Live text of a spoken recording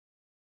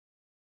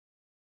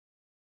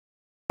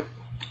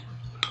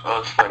Oh,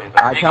 it's funny.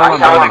 I tell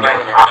him I'm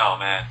no,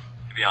 man.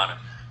 To be honest.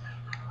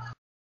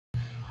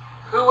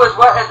 Who was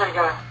what other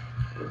guy?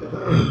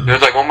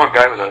 There's like one more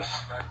guy with us.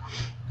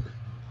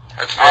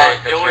 That's me.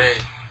 That's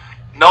me.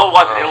 No, it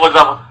wasn't. It was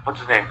what's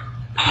his name?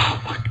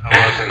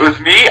 It was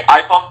me,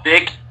 I Pump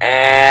Dick,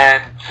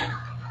 and.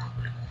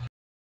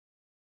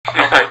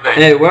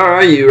 Hey, where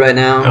are you right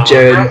now,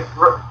 Jared?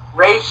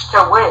 Race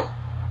to win.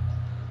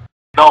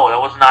 No, that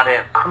was not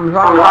him.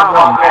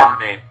 Wrong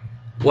name.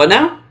 What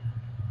now?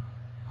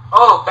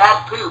 Oh,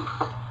 bad poop.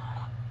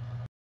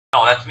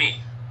 No, that's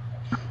me.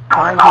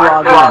 Time to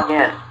log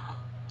in.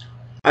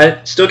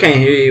 I still can't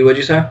hear you. What'd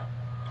you say?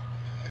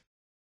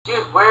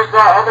 Dude, where's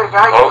that other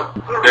guy? Oh,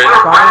 there's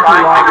Time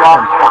to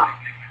log in.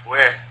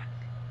 Where?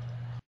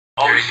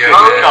 Oh, There he's you go.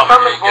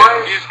 coming,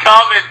 boys. He's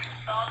coming.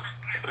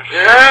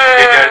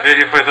 Yeah.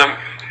 Ready for some?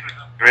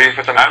 Ready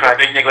for some I'm crack? a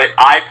big nigga.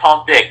 I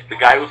Pump Dick, the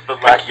guy with the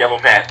yellow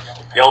pants.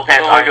 Yellow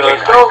pants. Oh my God.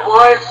 Let's go,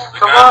 boys.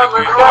 Come on,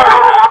 let's go.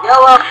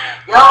 Yellow.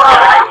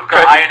 Yellow.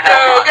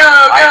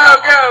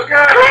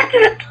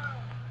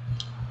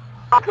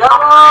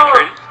 Yellow.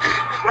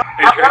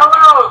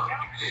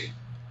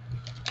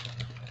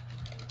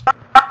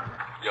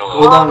 Yellow.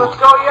 Hold Come on, on. let's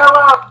go,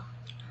 yellow.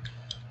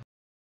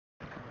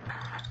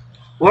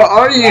 Where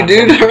are you,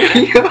 dude?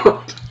 Hurry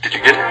up. Did you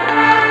get it?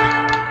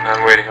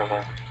 I'm waiting. Hold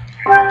on.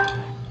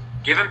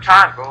 Give him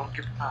time, bro.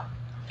 Give him time.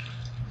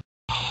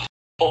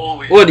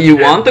 Holy What, do you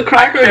shit. want the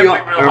cracker or,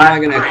 or am I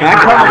gonna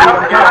crack it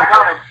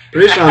on you?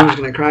 Pretty sure I'm just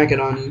gonna crack it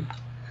on you.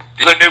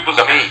 The noob was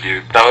me,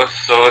 dude. That was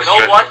so No,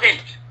 stressful. it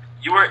wasn't.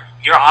 You're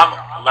on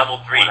level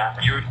 3.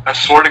 I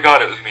swear to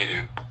God, it was me,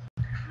 dude.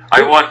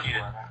 I won.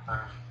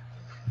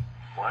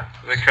 What?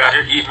 The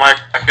cracker. Eat my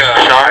cracker.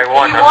 I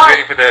won. He I'm won.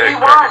 waiting for the He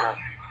cracker. won.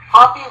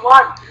 Poppy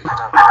won.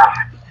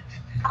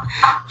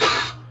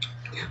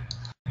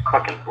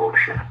 Fucking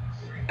bullshit.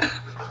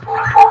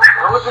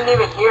 I wasn't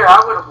even here. I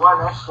would have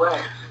won, I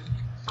swear.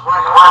 No,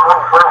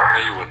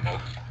 you wouldn't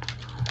have.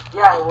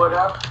 Yeah, I would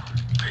have.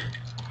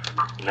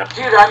 No.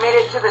 Dude, I made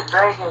it to the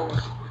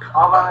dragons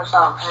all by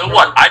myself. So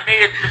what? I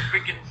made it to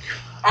freaking...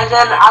 And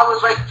then I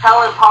was like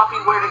telling Poppy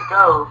where to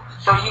go,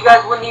 so you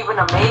guys wouldn't even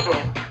have made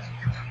it.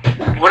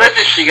 What is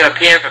this? She got a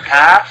PM for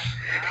pass?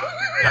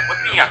 Yeah, what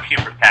do you got here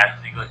for pass,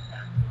 nigga?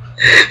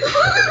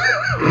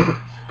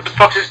 What the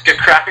fuck is this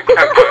cracker? Yeah,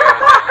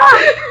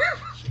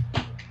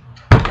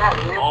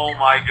 dude. Oh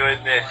my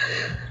goodness.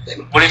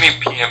 What do you mean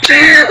PM?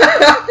 Dude,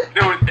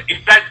 it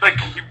says like,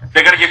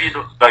 they're gonna give you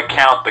the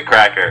count, the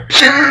cracker.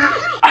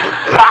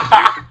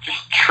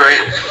 Just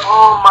trade it.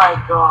 Oh my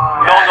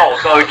god. No,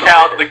 the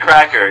count, the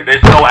cracker.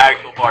 There's no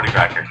actual party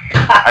cracker.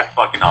 That's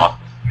fucking awesome.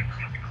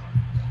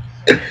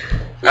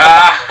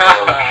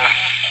 Oh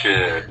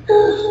shit.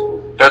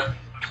 That's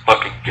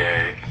fucking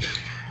gay.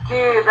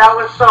 Dude, that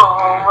was so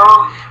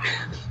homo.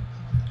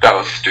 That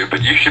was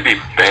stupid. You should be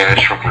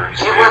banished from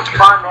rooms. It was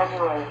fun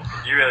anyway.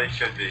 You really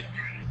should be.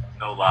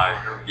 No lie.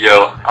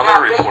 Yo, I'm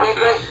gonna Big report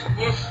Niglet,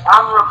 this.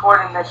 I'm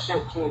reporting this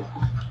shit too.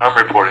 I'm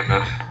reporting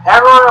this.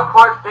 Everyone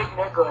report Big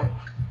Niglet.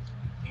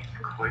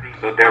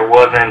 So there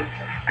wasn't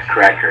a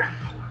cracker.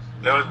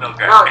 There was no No,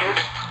 cracker. dude.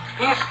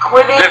 He's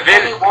quitting The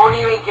and he won't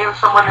even give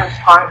someone his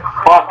part.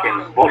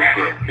 Fucking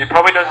bullshit. He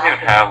probably doesn't even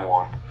have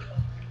one.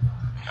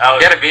 I was,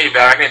 He had a beat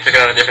back and he took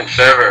it on a different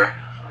server.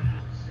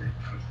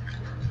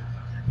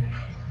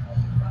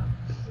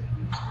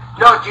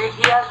 No, dude,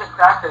 he has a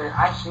cracker.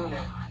 I seen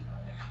it.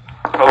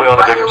 Probably on a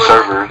But different it was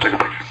server. like- Took a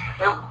picture.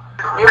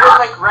 It was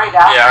like right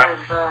after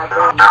the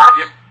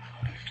game.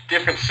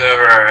 Different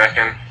server, I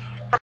reckon.